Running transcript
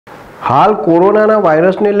हाल corona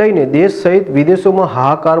virus ने लईने देश सहित विदेशों में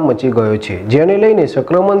हाहाकार मची गयो छे, जेने लईने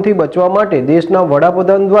संक्रमण थी बचवा माटे देशना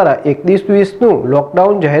वडाप्रधान द्वारा 21-20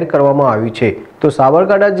 लॉकडाउन जाहिर करवामां आव्युं छे। तो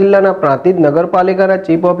साबरकांठा जिल्लाना प्रांतिज नगरपालिकाना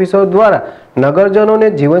चीफ ऑफिसर द्वारा नगरजनोने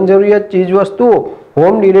जीवन जरूरियात चीज वस्तुओं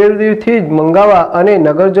होम डिलिवरी थी मंगावा अने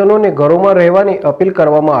नगरजनोने घरोमां रहेवानी अपील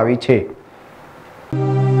करवामां आवी छे।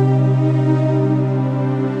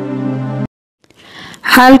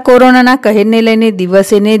 हाल कोरोना कहर ने लईने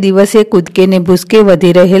दिवसे ने दिवसे कूदके ने भूसके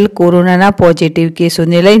वधी रहेल कोरोना पॉजिटिव केसों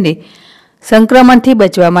ने लईने संक्रमण थी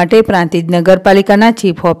बचवा माटे प्रांतिज नगरपालिकाना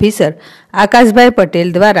चीफ ऑफिसर आकाशभाई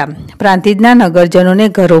पटेल द्वारा प्रांतिजना नगरजनों ने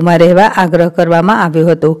घरों में रहवा आग्रह करवामां आव्यो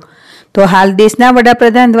हतो। तो हाल देशना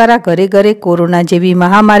वडाप्रधान द्वारा घरे घरे कोरोना जेवी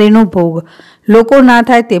महामारीनो भोग लोको ना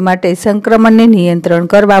थाय ते माटे संक्रमण ने नियंत्रण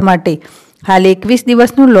करवा माटे हाल 21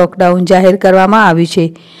 दिवसનું लॉकडाउन जाहिर करवामां આવ્યું છે।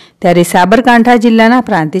 ત્યારે સાબરકાંઠા જિલ્લાના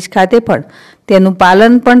પ્રાંતિજ ખાતે પણ તેનું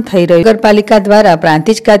પાલન પણ થઈ રહ્યું। નગરપાલિકા દ્વારા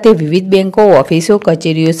પ્રાંતિજ ખાતે વિવિધ બેંકો, ઓફિસો,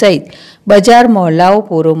 કચેરીઓ સહિત બજાર, મહોલ્લાઓ,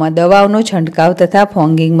 પૂરોમાં દવાઓનો છંટકાવ તથા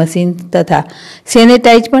ફોગિંગ મશીન તથા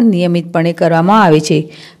સેનેટાઇઝ પણ નિયમિતપણે કરવામાં આવે છે।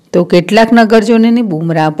 તો કેટલાક નગરજનોની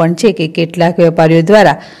બૂમરાહ પણ છે કે કેટલાક વેપારીઓ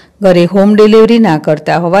દ્વારા ઘરે હોમ ડિલિવરી ના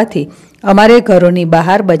કરતા હોવાથી અમારે ઘરોની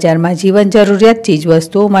બહાર બજારમાં જીવન જરૂરિયાત ચીજ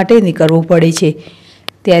વસ્તુઓ માટે નીકળવું પડે છે।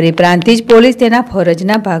 ત્યારે પ્રાંતિજ પોલીસ તેના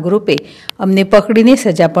ફરજના ભાગરૂપે અમને પકડીને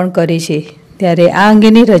સજા પણ કરે છે। ત્યારે આ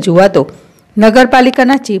અંગેની રજૂઆતો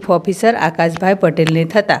નગરપાલિકાના ચીફ ઓફિસર આકાશભાઈ પટેલને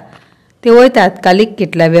થતાં તેઓએ તાત્કાલિક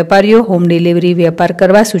કેટલા વેપારીઓ હોમ ડિલિવરી વેપાર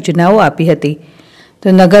કરવા સૂચનાઓ આપી હતી। તો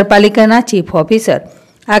નગરપાલિકાના ચીફ ઓફિસર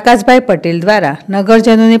આકાશભાઈ પટેલ દ્વારા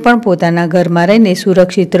નગરજનોને પણ પોતાના ઘરમાં રહીને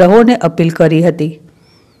સુરક્ષિત રહોને અપીલ કરી હતી।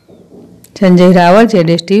 संजय रावल,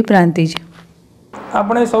 ZSTV प्रांतिज।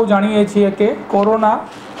 આપણે સૌ જાણીએ છીએ કે કોરોના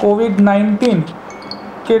કોવિડ-19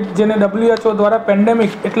 કે જેને WHO દ્વારા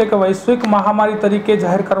પેન્ડેમિક એટલે કે વૈશ્વિક મહામારી તરીકે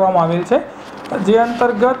જાહેર કરવામાં આવેલ છે, જે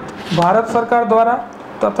અંતર્ગત ભારત સરકાર દ્વારા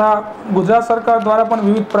તથા ગુજરાત સરકાર દ્વારા પણ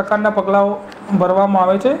વિવિધ પ્રકારના પગલાઓ ભરવામાં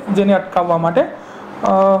આવે છે જેને અટકાવવા માટે।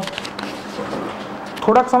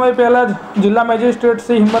 થોડાક સમય પહેલાં જ જિલ્લા મેજિસ્ટ્રેટ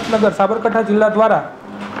શ્રી હિંમતનગર સાબરકાંઠા જિલ્લા દ્વારા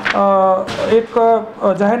एक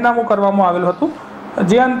जाहिरनामું કરવામાં આવેલું હતું,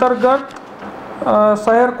 જે અંતર્ગત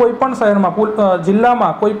શહેર કોઈપણ શહેરમાં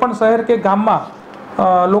જિલ્લામાં કોઈપણ શહેર કે ગામમાં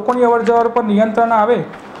લોકોની અવરજવર પર નિયંત્રણ આવે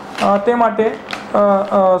તે માટે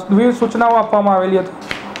વિવિધ સૂચનાઓ આપવામાં આવેલી હતી।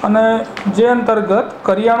 અને જે અંતર્ગત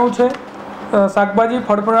કરિયાણું છે, શાકભાજી,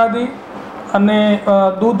 ફળફળાદી અને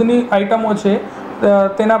દૂધની આઇટમો છે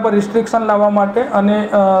તેના પર રિસ્ટ્રિક્શન લાવવા માટે અને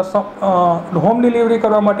હોમ ડિલિવરી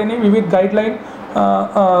કરવા માટેની વિવિધ ગાઈડલાઇન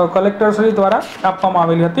કલેક્ટરશ્રી દ્વારા આપવામાં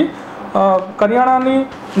આવેલી હતી। કરિયાણાની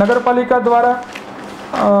નગરપાલિકા દ્વારા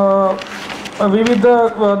વિવિધ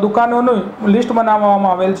દુકાનોનું લિસ્ટ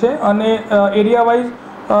બનાવવામાં આવેલ છે અને એરિયા વાઇઝ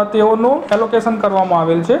તેઓનું એલોકેશન કરવામાં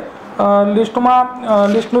આવેલ છે।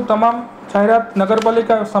 લિસ્ટનું તમામ જાહેરાત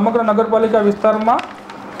નગરપાલિકા સમગ્ર નગરપાલિકા વિસ્તારમાં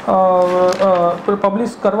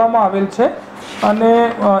પબ્લિશ કરવામાં આવેલ છે અને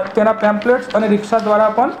તેના પેમ્પલેટ્સ અને રિક્ષા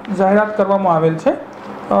દ્વારા પણ જાહેરાત કરવામાં આવેલ છે।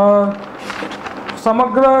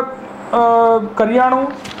 સમગ્ર કરિયાણું,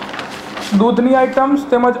 દૂધની આઇટમ્સ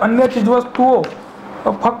તેમજ અન્ય ચીજવસ્તુઓ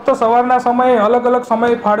ફક્ત સવારના સમયે અલગ અલગ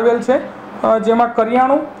સમયે ફાળવેલ છે, જેમાં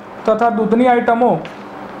કરિયાણું તથા દૂધની આઇટમો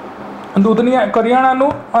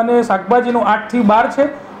કરિયાણાનું અને શાકભાજીનું 8 થી 12 છે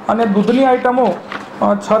અને દૂધની આઇટમો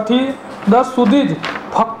 6 થી 10 સુધી જ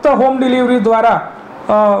ફક્ત હોમ ડિલિવરી દ્વારા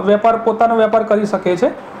પોતાનો વેપાર કરી શકે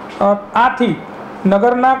છે। આથી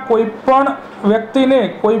નગરના કોઈપણ વ્યક્તિને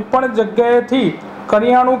કોઈપણ જગ્યાએથી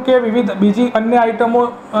કરિયાણું કે વિવિધ બીજી અન્ય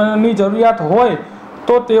આઇટમોની જરૂરિયાત હોય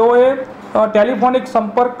તો તેઓએ ટેલિફોનિક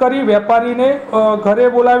સંપર્ક કરી વેપારીને ઘરે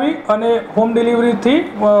બોલાવી અને હોમ ડિલિવરીથી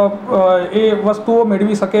એ વસ્તુઓ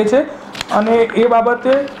મેળવી શકે છે। અને એ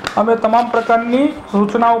બાબતે અમે તમામ પ્રકારની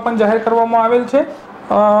સૂચનાઓ પણ જાહેર કરવામાં આવેલ છે।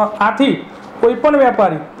 આથી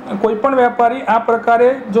કોઈપણ વેપારી આ પ્રકારે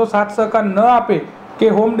જો સાથ સહકાર ન આપે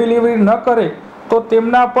કે હોમ ડિલિવરી ન કરે તો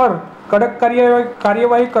તેમના પર કડક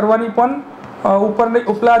કાર્યવાહી કરવાની પણ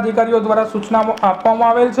ઉપલા અધિકારીઓ દ્વારા સૂચના આપવામાં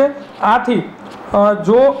આવેલ છે। આથી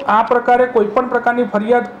જો આ પ્રકારે કોઈપણ પ્રકારની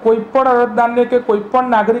ફરિયાદ કોઈપણ અરજદારને કે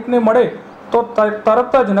કોઈપણ નાગરિકને મળે તો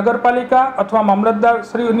તરત જ નગરપાલિકા અથવા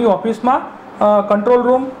મામલતદારશ્રીની ઓફિસમાં કંટ્રોલ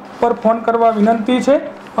રૂમ પર ફોન કરવા વિનંતી છે।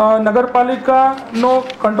 નગરપાલિકાનો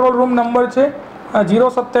કંટ્રોલ રૂમ નંબર છે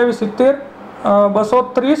 02770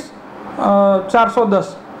 230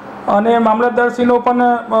 410 અને મામલતદારશ્રીનો પણ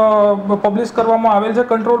પબ્લિશ કરવામાં આવેલ છે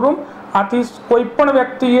કંટ્રોલ રૂમ। આથી કોઈપણ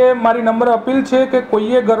વ્યક્તિએ મારી નમ્ર અપીલ છે કે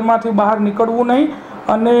કોઈએ ઘરમાંથી બહાર નીકળવું નહીં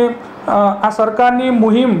અને આ સરકારની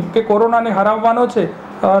મુહિમ કે કોરોનાને હરાવવાનો છે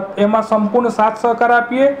એમાં સંપૂર્ણ સાથ સહકાર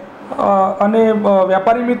આપીએ અને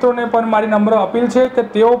વેપારી મિત્રોને પણ મારી નમ્ર અપીલ છે કે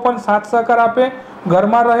તેઓ પણ સાથ સહકાર આપે,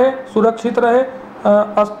 ઘરમાં રહે, સુરક્ષિત રહે.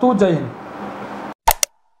 અસ્તુ. જય હિન્દ.